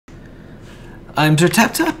I'm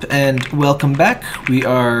TapTap, and welcome back. We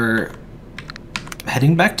are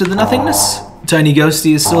heading back to the nothingness. Tiny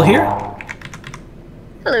Ghosty is still here.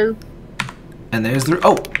 Hello. And there's the...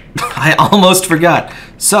 Oh! I almost forgot.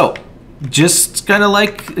 So, just kind of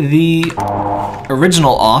like the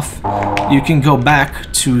original off, you can go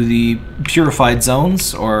back to the Purified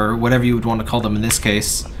zones, or whatever you would want to call them in this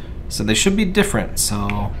case. So they should be different,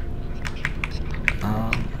 so...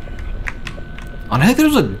 I think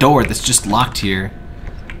there's a door that's just locked here.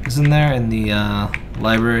 Isn't there in the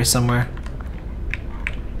library somewhere?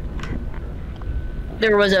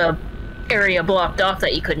 There was a area blocked off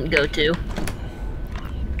that you couldn't go to.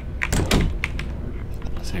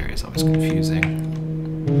 This area is always confusing.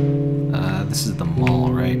 This is the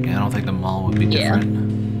mall, right? Yeah, I don't think the mall would be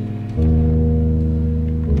different.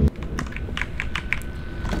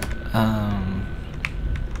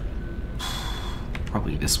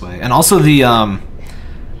 Probably this way. And also the, oh,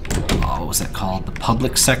 what was that called? The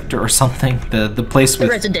public sector or something? The place with...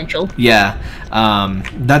 The residential. Yeah.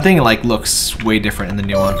 That thing, like, looks way different in the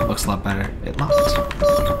new one. It looks a lot better. It locked.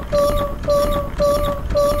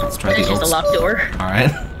 Let's try the old... It's just a locked door.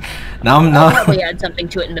 Alright. Now I'm not... I'll probably add something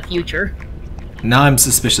to it in the future. Now I'm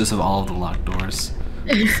suspicious of all of the locked doors.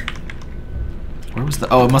 Where was the...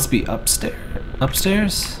 Oh, it must be upstairs.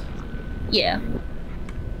 Upstairs? Yeah.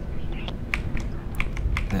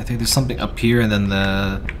 I think there's something up here, and then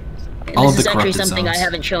the... And all of this the is actually corrupted something zones. I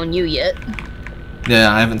haven't shown you yet.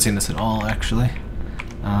 Yeah, I haven't seen this at all, actually.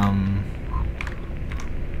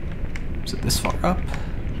 Is it this far up?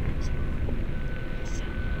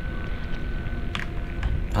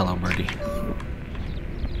 Hello, birdie.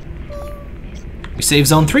 We save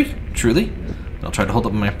Zone 3, truly. I'll try to hold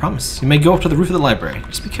up my promise. You may go up to the roof of the library.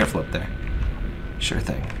 Just be careful up there. Sure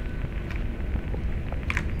thing.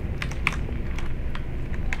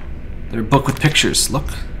 There's a book with pictures. Look.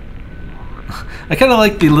 I kind of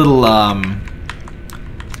like the little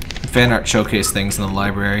fan art showcase things in the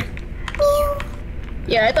library.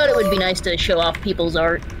 Yeah, I thought it would be nice to show off people's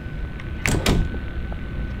art.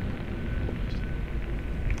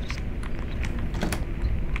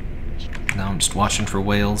 Now I'm just watching for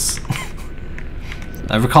whales.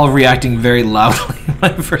 I recall reacting very loudly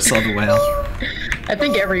when I first saw the whale. I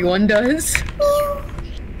think everyone does.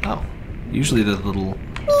 Oh, usually the little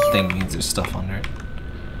thing means there's stuff under it.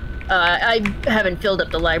 I haven't filled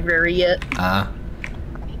up the library yet.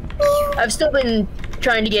 I've still been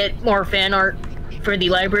trying to get more fan art for the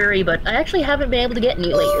library, but I actually haven't been able to get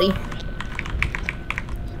any lately.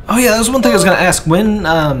 Oh yeah, that was one thing I was gonna ask.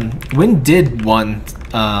 When did one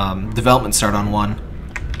development start on one?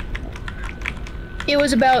 It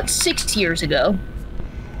was about 6 years ago.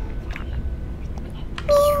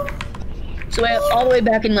 So all the way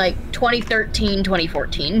back in like 2013,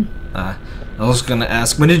 2014. I was gonna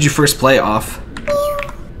ask, when did you first play off?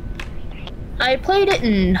 I played it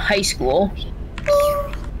in high school.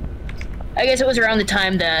 I guess it was around the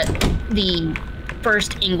time that the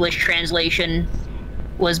first English translation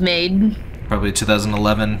was made. Probably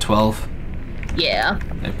 2011, 12. Yeah.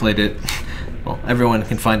 I played it. Well, everyone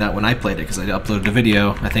can find out when I played it because I uploaded a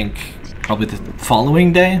video. I think probably the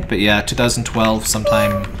following day, but yeah, 2012,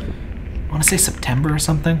 sometime. I want to say September or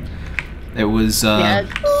something. It was. Yeah.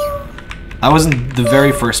 I wasn't the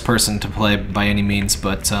very first person to play by any means,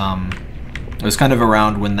 but it was kind of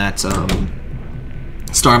around when that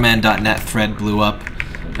Starman.net thread blew up,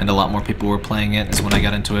 and a lot more people were playing it. Is when I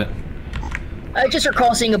got into it. I just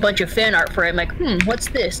recall seeing a bunch of fan art for it. I'm like, what's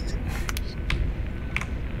this?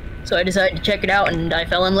 So I decided to check it out, and I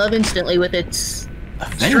fell in love instantly with its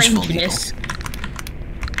strangeness.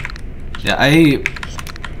 Yeah,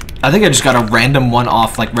 I think I just got a random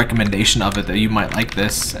one-off like recommendation of it that you might like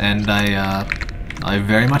this, and I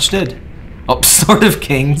very much did. Oh, Sword of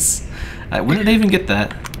Kings. When did I even get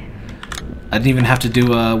that? I didn't even have to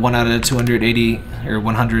do a 1 out of 280 or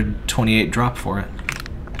 128 drop for it.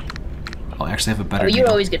 Oh, I actually have a better. Oh, you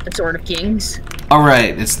always get the Sword of Kings. All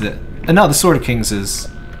right, it's the no, the Sword of Kings is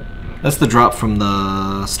that's the drop from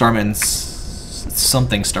the Starman's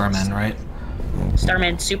something Starman, right?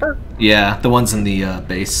 Starman Super? Yeah, the ones in the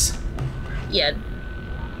base. Yeah.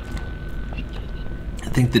 I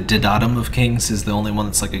think the Didatum of Kings is the only one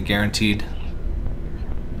that's like a guaranteed.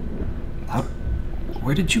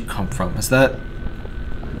 Where did you come from? Is that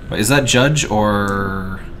Judge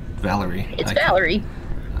or Valerie? It's Valerie.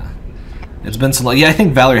 It's been so long. Yeah, I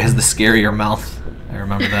think Valerie has the scarier mouth. I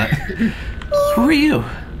remember that. Who are you?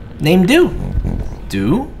 Name Do.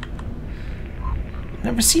 Do?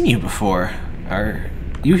 Never seen you before. Are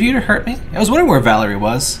you here to hurt me? I was wondering where Valerie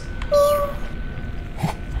was.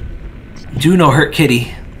 Do no hurt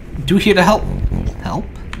kitty. Do here to help. Help?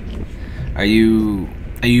 Are you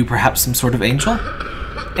perhaps some sort of angel?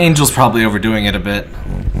 Angel's probably overdoing it a bit.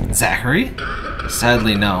 Zachary?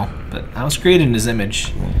 Sadly, no. But I was created in his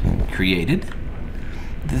image. Created?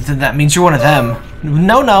 Then that means you're one of them.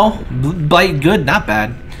 No. Blight good, not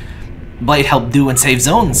bad. Blight helped do and save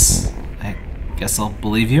zones. I guess I'll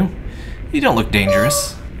believe you. You don't look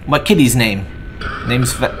dangerous. What kitty's name?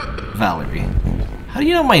 Name's Valerie. How do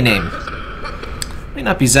you know my name? May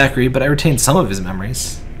not be Zachary, but I retained some of his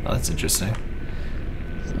memories. Oh, that's interesting.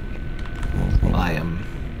 Well, I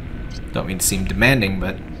don't mean to seem demanding,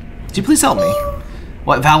 but could you please help me?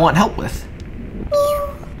 What Val want help with?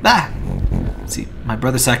 Ah! See, my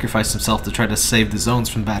brother sacrificed himself to try to save the zones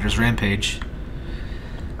from Batter's rampage.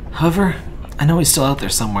 However, I know he's still out there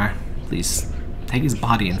somewhere. Please, take his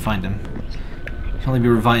body and find him. He can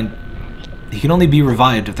only be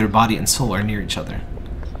revived if their body and soul are near each other.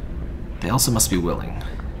 They also must be willing.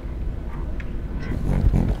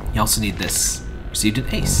 You also need this. Received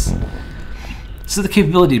an ace. This is the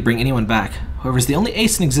capability to bring anyone back. However, it's the only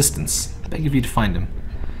ace in existence. I beg of you to find him.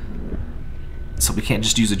 So we can't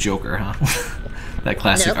just use a joker, huh? That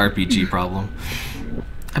classic RPG problem.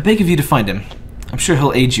 I beg of you to find him. I'm sure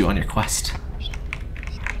he'll aid you on your quest.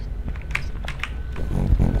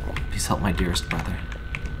 Please help my dearest brother.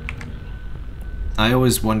 I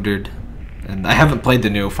always wondered, and I haven't played the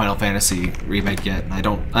new Final Fantasy remake yet, and I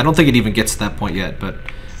don't think it even gets to that point yet, but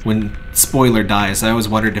when Spoiler dies, I always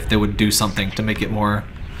wondered if they would do something to make it more,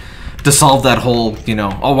 to solve that whole, you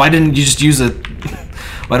know, oh, why don't you just use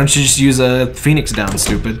a Phoenix down,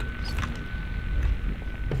 stupid?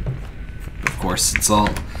 Of course, it's all...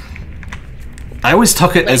 I always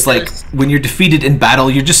took it as, like, when you're defeated in battle,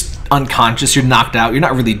 you're just unconscious, you're knocked out, you're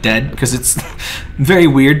not really dead, because it's very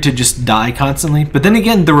weird to just die constantly. But then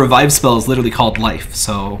again, the revive spell is literally called life,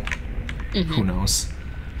 so who knows?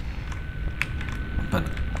 But,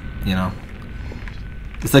 you know,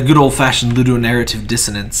 it's that good old-fashioned ludonarrative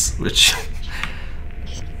dissonance, which...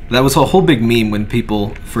 that was a whole big meme when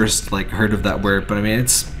people first, like, heard of that word, but I mean,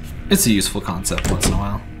 it's a useful concept once in a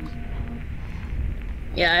while.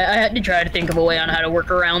 Yeah, I had to try to think of a way on how to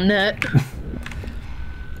work around that.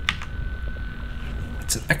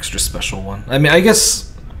 It's an extra special one. I mean, I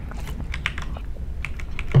guess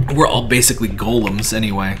we're all basically golems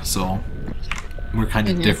anyway, so we're kind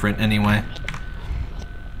of different anyway.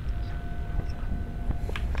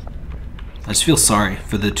 I just feel sorry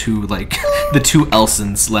for the two, like, the two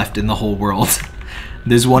Elsons left in the whole world.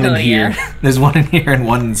 There's one in here. Yeah. There's one in here and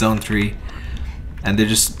one in Zone 3. And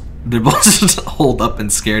they're both just holed up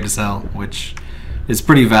and scared as hell, which is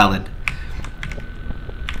pretty valid.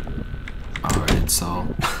 Alright,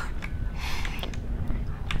 so...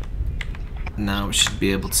 now we should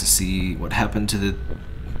be able to see what happened to the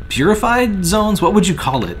Purified zones? What would you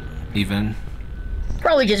call it, even?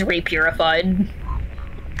 Probably just re-purified.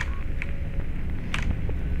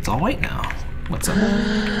 It's all white now. What's up?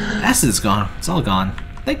 Acid's gone. It's all gone.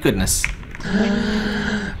 Thank goodness.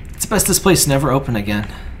 It's best this place never open again.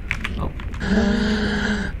 Oh.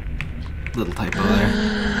 Little typo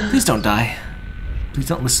there. Please don't die. Please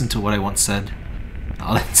don't listen to what I once said.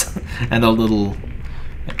 Oh, that's... and the little...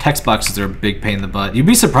 text boxes are a big pain in the butt. You'd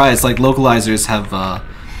be surprised, like, localizers have,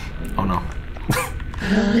 oh no.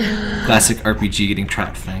 Classic RPG getting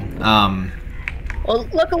trapped thing. Well,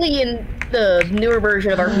 luckily in the newer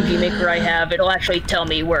version of RPG Maker I have, it'll actually tell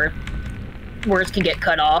me where words can get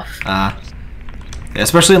cut off. Yeah,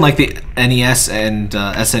 especially in, like, the NES and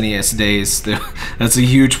SNES days, that's a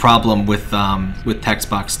huge problem with text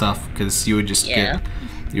box stuff, because you would just you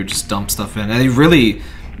would just dump stuff in, and you really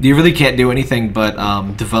can't do anything but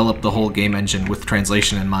develop the whole game engine with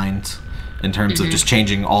translation in mind, in terms of just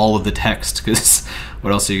changing all of the text, because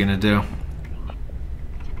what else are you gonna do?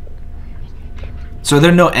 So are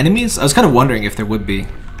there no enemies? I was kind of wondering if there would be,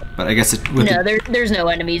 but I guess it would. No, there's no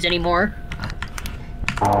enemies anymore.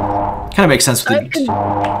 Kind of makes sense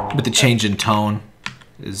with the change in tone.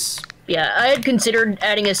 Yeah, I had considered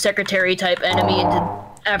adding a secretary type enemy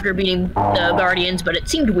after beating the Guardians, but it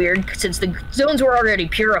seemed weird since the zones were already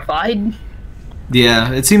purified.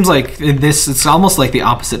 Yeah, it seems like in this, it's almost like the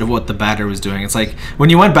opposite of what the Batter was doing. It's like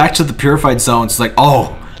when you went back to the purified zones, it's like,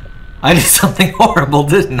 oh, I did something horrible,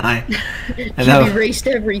 didn't I? And you erased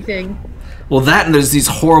everything. Well, that and there's these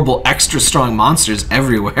horrible, extra strong monsters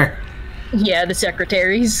everywhere. Yeah, the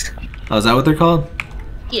secretaries. Oh, is that what they're called?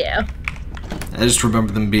 Yeah. I just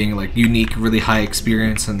remember them being, like, unique, really high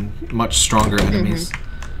experience, and much stronger enemies.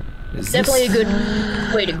 Definitely a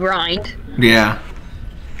good way to grind. Yeah.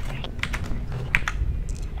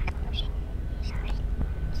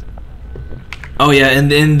 Oh yeah,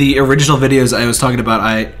 and in the original videos I was talking about,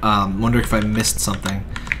 I wonder if I missed something.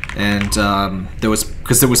 And there was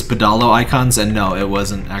pedalo icons, and no, it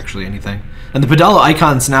wasn't actually anything. And the pedalo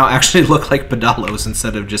icons now actually look like pedalos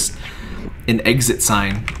instead of just an exit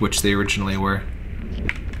sign, which they originally were.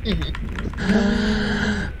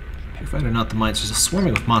 Purified or not, the mines are just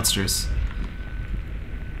swarming with monsters.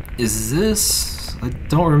 Is this? I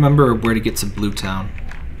don't remember where to get to Blue Town.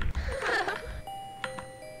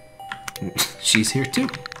 She's here too.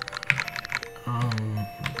 Just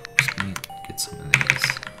let me get some of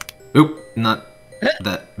these. Oop, not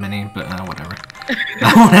that many, but whatever.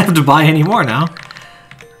 I won't have to buy any more now.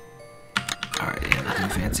 Alright, yeah, nothing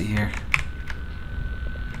fancy here.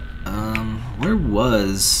 Where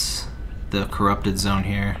was the corrupted zone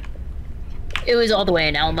here? It was all the way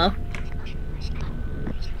in Alma.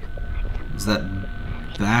 Is that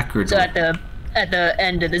back or? So at the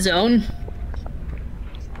end of the zone.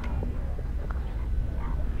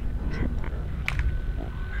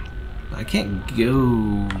 I can't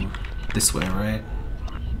go this way, right?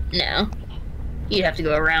 No. You'd have to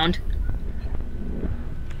go around.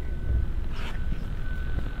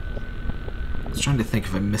 I was trying to think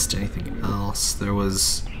if I missed anything else. There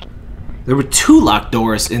were 2 locked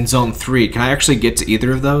doors in Zone 3. Can I actually get to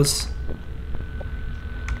either of those?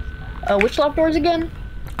 Which locked doors again?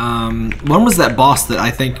 One was that boss that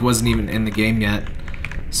I think wasn't even in the game yet.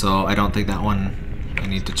 So I don't think that one I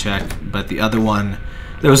need to check. But the other one...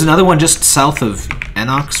 There was another one just south of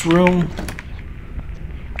Enoch's room.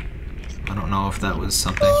 I don't know if that was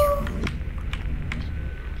something.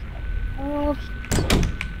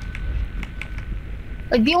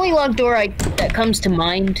 Like, the only locked door that comes to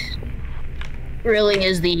mind really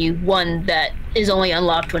is the one that is only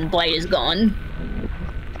unlocked when Blight is gone.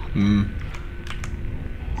 Hmm.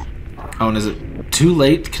 Oh, and is it too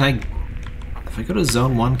late? If I go to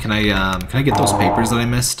Zone 1, can I get those papers that I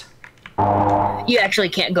missed? You actually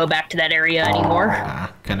can't go back to that area anymore.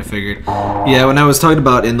 Kind of figured. Yeah, when I was talking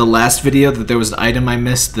about in the last video that there was an item I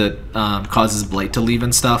missed that causes Blight to leave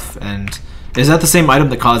and stuff, and is that the same item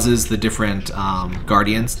that causes the different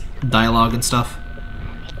Guardians dialogue and stuff?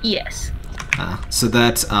 Yes. So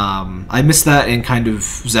that, I missed that in kind of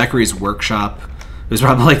Zachary's workshop. It was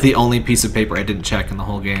probably like the only piece of paper I didn't check in the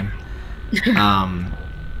whole game. Yeah,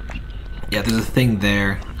 there's a thing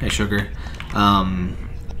there. Hey, Sugar.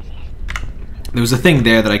 There was a thing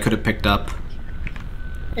there that I could have picked up.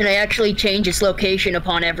 And I actually change its location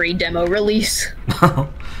upon every demo release.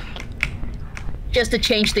 Just to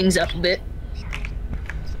change things up a bit.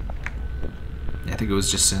 Yeah, I think it was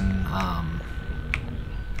just in,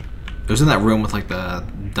 it was in that room with like the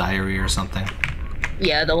diary or something.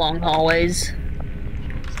 Yeah, the long hallways.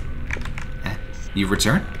 You've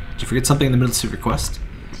returned? Did you forget something in the middle of your quest?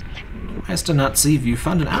 Nice to not see if you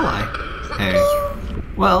found an ally. Hey.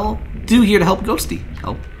 Well, do here to help Ghosty.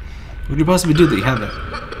 Help? What could you possibly do that you haven't?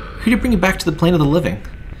 Who do you bring you back to the plane of the living?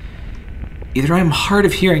 Either I'm hard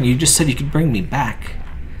of hearing, or you just said you could bring me back.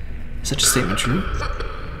 Is such a statement true?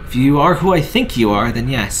 If you are who I think you are, then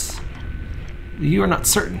yes. You are not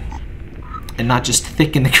certain. And not just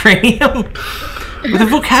thick in the cranium. With a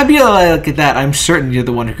vocabulary like that, I'm certain you're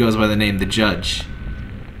the one who goes by the name The Judge.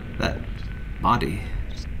 That body.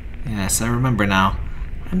 Yes, I remember now.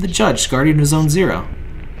 I'm the Judge, Guardian of Zone 0.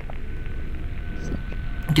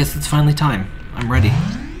 I guess it's finally time. I'm ready.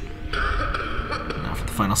 Now for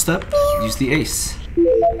the final step, use the ace.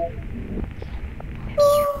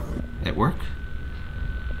 It work?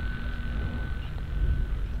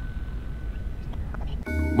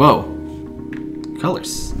 Whoa.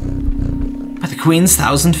 Colors. By the Queen's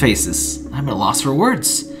 1,000 faces. I'm at a loss for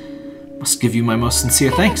words. Must give you my most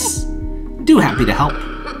sincere thanks. Do happy to help.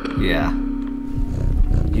 Yeah.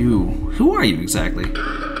 You. Who are you exactly?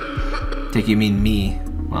 Take you mean me.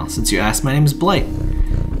 Well, since you asked, my name is Blight.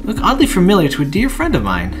 You look oddly familiar to a dear friend of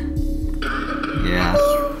mine. Yeah.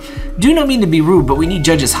 Do not mean to be rude, but we need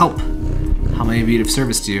Judge's help. How may I be of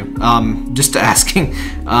service to you? Just asking.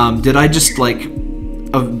 Did I just like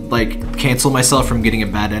cancel myself from getting a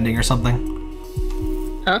bad ending or something?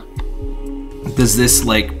 Huh? Does this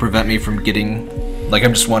like prevent me from getting? Like,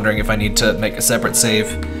 I'm just wondering if I need to make a separate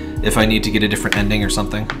save, if I need to get a different ending or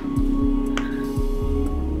something.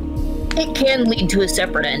 It can lead to a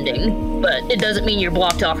separate ending, but it doesn't mean you're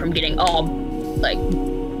blocked off from getting all, like,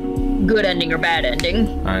 good ending or bad ending.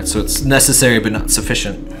 Alright, so it's necessary but not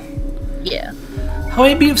sufficient. Yeah. How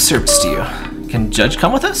may I be of service to you? Can Judge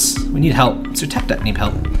come with us? We need help. Sir Tap Tap need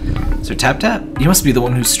help. Sir Tap Tap, you must be the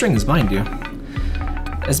one whose strings bind you.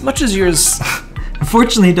 As much as yours...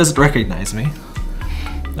 Unfortunately, he doesn't recognize me.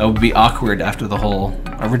 That would be awkward after the whole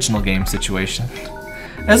original game situation.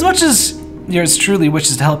 As much as yours truly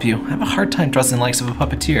wishes to help you, I have a hard time trusting the likes of a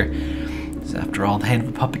puppeteer. It's after all the hand of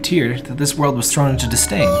a puppeteer that this world was thrown into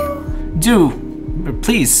disdain.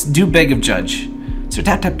 Please, do beg of Judge. Sir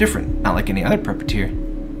Tap Tap different, not like any other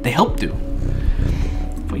puppeteer. They help do.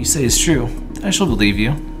 If what you say is true, I shall believe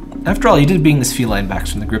you. After all, you did bring this feline back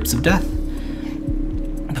from the grips of death.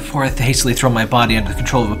 Before I hastily throw my body under the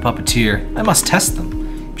control of a puppeteer, I must test them.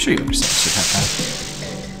 I'm sure you understand, Sir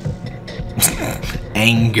Tap Tap.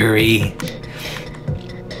 Angry.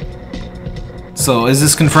 So, is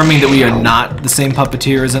this confirming that we are not the same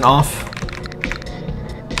puppeteer as an off?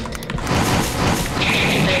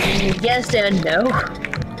 Yes and no.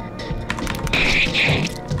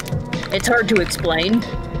 It's hard to explain.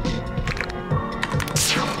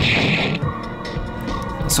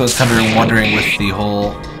 So it's kind of wondering with the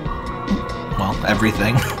whole, well,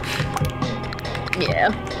 everything. Yeah.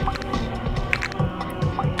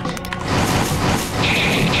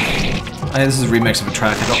 This is a remix of a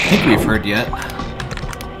track I don't think we've heard yet.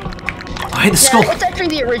 Oh, hey, the skull! It's actually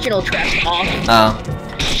the original track off.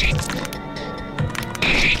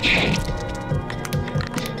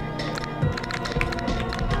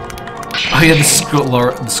 Oh yeah, the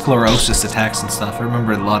sclerosis attacks and stuff. I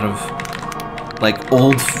remember a lot of like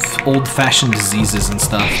old-fashioned diseases and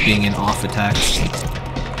stuff being in off attacks.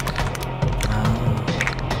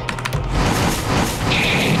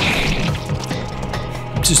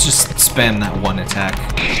 Just spam that one attack.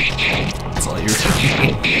 That's all you're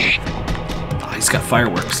doing. Oh, he's got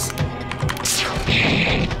fireworks.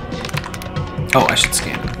 Oh, I should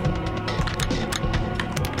scan him.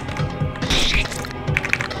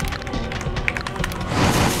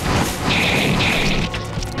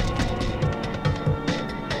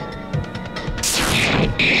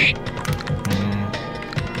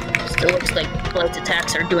 Still looks like Blood's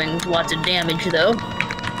attacks are doing lots of damage, though.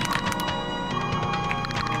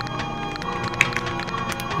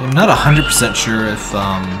 I'm not 100% sure if,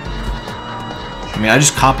 I mean, I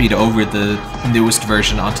just copied over the newest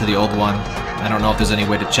version onto the old one. I don't know if there's any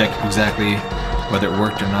way to check exactly whether it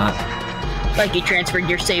worked or not. Like you transferred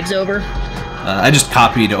your saves over? I just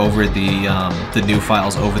copied over the new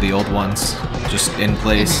files over the old ones, just in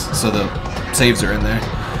place, so the saves are in there.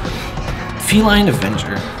 Feline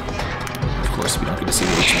Avenger. Of course, we don't get to see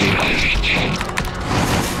the HP.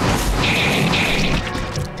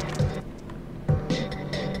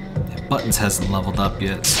 Buttons hasn't leveled up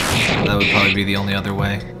yet. So that would probably be the only other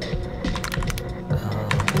way.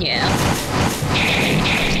 Yeah.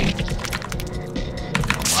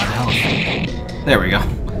 A lot of health. There we go.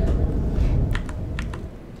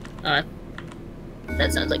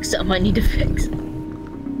 That sounds like something I need to fix.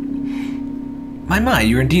 My,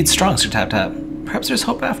 you're indeed strong, Sir Tap Tap. Perhaps there's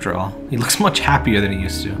hope after all. He looks much happier than he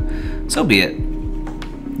used to. So be it.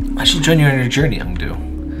 I shall join you on your journey, young Do.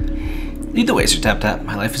 Lead the way, Sir Tap Tap.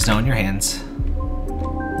 My life is now in your hands.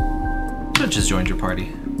 Judge has joined your party.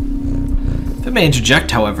 If I may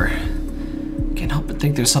interject, however, I can't help but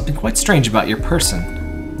think there's something quite strange about your person.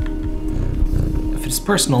 If it is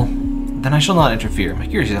personal, then I shall not interfere. My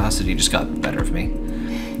curiosity just got the better of me.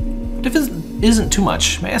 But if it isn't too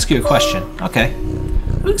much, may I ask you a question? Okay.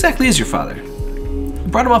 Who exactly is your father? I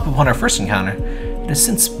brought him up upon our first encounter, and has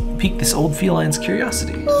since piqued this old feline's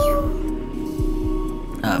curiosity.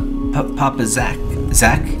 Papa Zach?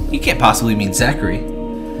 Zach? You can't possibly mean Zachary.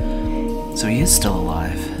 So he is still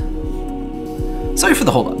alive. Sorry for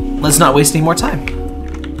the hold-up. Let's not waste any more time.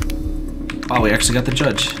 Oh, we actually got the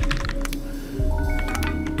judge.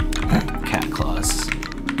 Cat claws.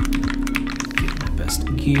 Get my best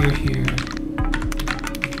gear here.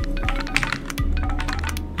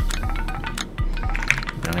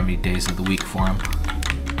 I don't have any days of the week for him.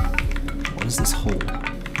 What is this hole?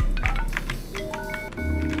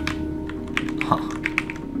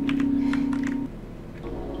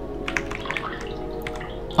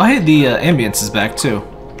 Oh, hey, the ambience is back too.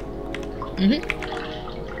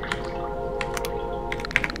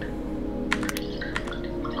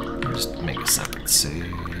 Just make a separate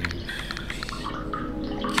save.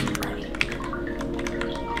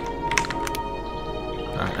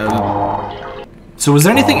 Alright, so was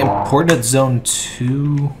there anything important at Zone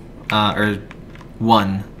 2? Or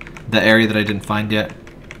 1? The area that I didn't find yet?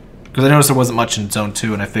 Because I noticed there wasn't much in Zone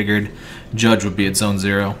 2, and I figured Judge would be at Zone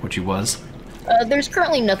 0, which he was. There's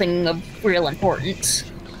currently nothing of real importance.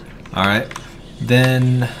 Alright.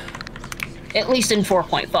 Then... At least in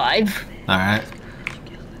 4.5. Alright.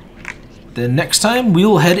 Then next time, we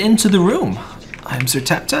will head into the room. I'm Sir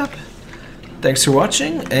Tap Tap. Thanks for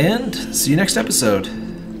watching, and see you next episode.